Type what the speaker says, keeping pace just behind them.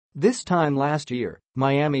This time last year,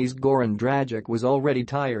 Miami's Goran Dragic was already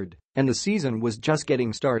tired, and the season was just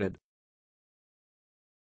getting started.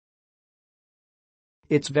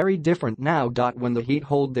 It's very different now. When the Heat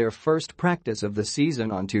hold their first practice of the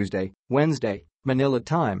season on Tuesday, Wednesday, Manila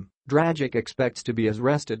time, Dragic expects to be as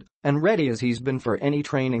rested and ready as he's been for any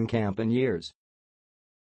training camp in years.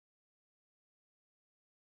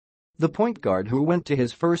 The point guard who went to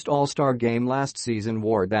his first All-Star game last season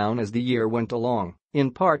wore down as the year went along,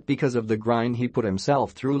 in part because of the grind he put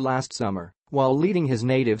himself through last summer while leading his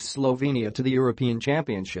native Slovenia to the European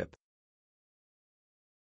Championship.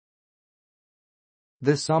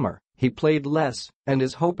 This summer, he played less and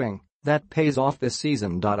is hoping that pays off this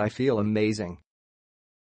season. I feel amazing.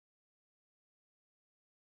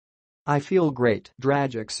 I feel great,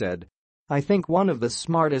 Dragic said. I think one of the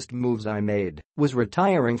smartest moves I made was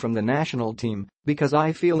retiring from the national team because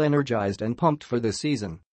I feel energized and pumped for this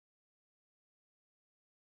season.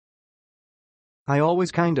 I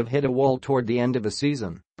always kind of hit a wall toward the end of a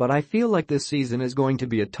season, but I feel like this season is going to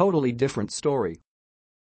be a totally different story.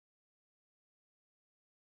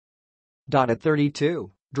 At 32,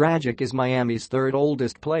 Dragic is Miami's third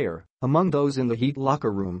oldest player among those in the Heat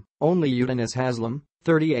locker room. Only Udonis Haslem,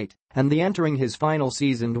 38, and the entering his final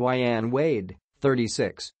season Dwyane Wade,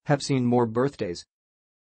 36, have seen more birthdays.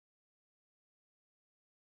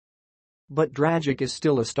 But Dragic is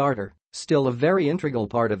still a starter, still a very integral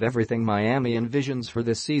part of everything Miami envisions for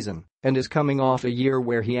this season, and is coming off a year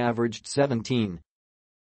where he averaged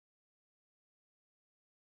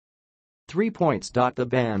 17.3 points. The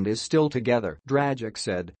band is still together, Dragic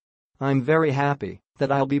said. I'm very happy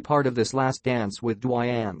that I'll be part of this last dance with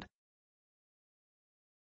Dwyane.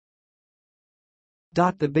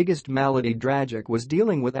 The biggest malady Dragic was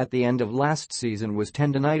dealing with at the end of last season was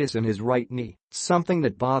tendinitis in his right knee, something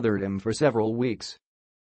that bothered him for several weeks.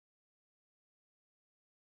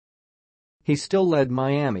 He still led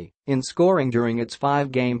Miami in scoring during its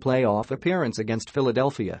 5-game playoff appearance against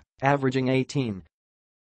Philadelphia, averaging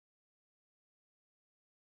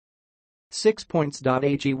 18.6 points.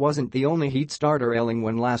 He wasn't the only Heat starter ailing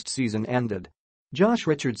when last season ended. Josh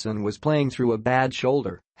Richardson was playing through a bad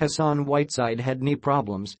shoulder, Hassan Whiteside had knee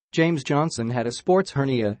problems, James Johnson had a sports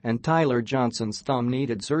hernia, and Tyler Johnson's thumb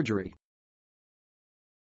needed surgery.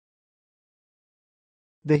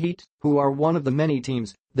 The Heat, who are one of the many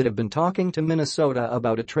teams that have been talking to Minnesota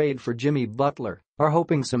about a trade for Jimmy Butler, are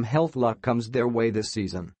hoping some health luck comes their way this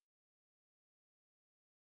season.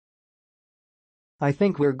 I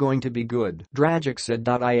think we're going to be good, Dragic said.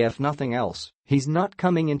 If nothing else, he's not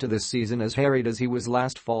coming into this season as harried as he was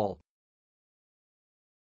last fall.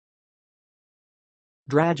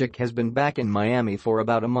 Dragic has been back in Miami for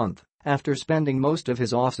about a month after spending most of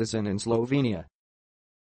his offseason in Slovenia.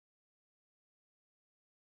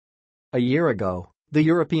 A year ago, the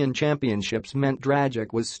European Championships meant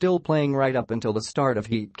Dragic was still playing right up until the start of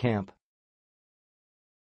Heat camp.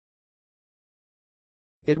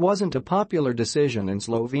 It wasn't a popular decision in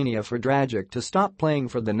Slovenia for Dragic to stop playing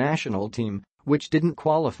for the national team, which didn't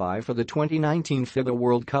qualify for the 2019 FIBA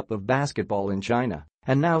World Cup of basketball in China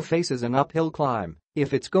and now faces an uphill climb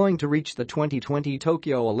if it's going to reach the 2020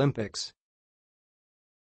 Tokyo Olympics.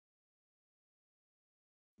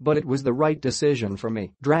 But it was the right decision for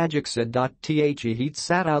me, Dragic said. The Heat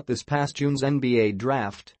sat out this past June's NBA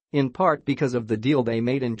draft, in part because of the deal they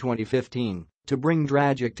made in 2015 to bring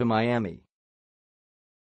Dragic to Miami.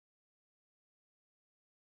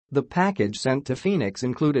 The package sent to Phoenix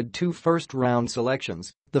included 2 first-round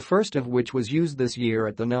selections, the first of which was used this year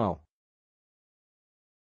at the No.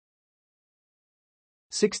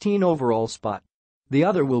 16 overall spot. The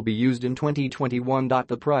other will be used in 2021.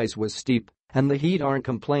 The price was steep, and the Heat aren't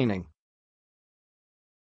complaining.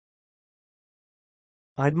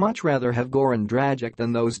 I'd much rather have Goran Dragic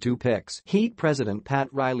than those 2 picks, Heat president Pat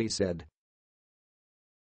Riley said.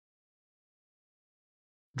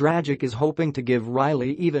 Dragic is hoping to give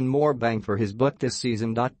Riley even more bang for his buck this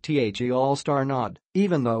season. The All-Star nod,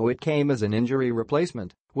 even though it came as an injury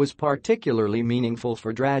replacement, was particularly meaningful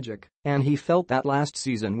for Dragic, and he felt that last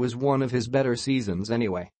season was one of his better seasons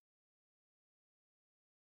anyway.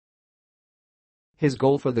 His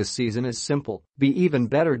goal for this season is simple: be even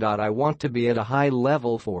better. I want to be at a high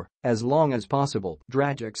level for as long as possible,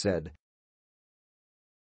 Dragic said.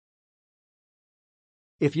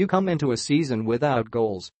 If you come into a season without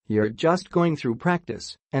goals, you're just going through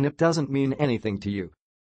practice, and it doesn't mean anything to you.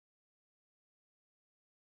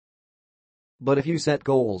 But if you set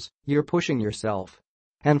goals, you're pushing yourself.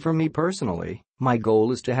 And for me personally, my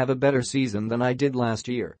goal is to have a better season than I did last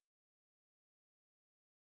year.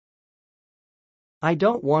 I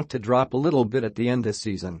don't want to drop a little bit at the end this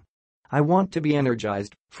season. I want to be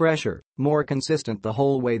energized, fresher, more consistent the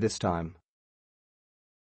whole way this time.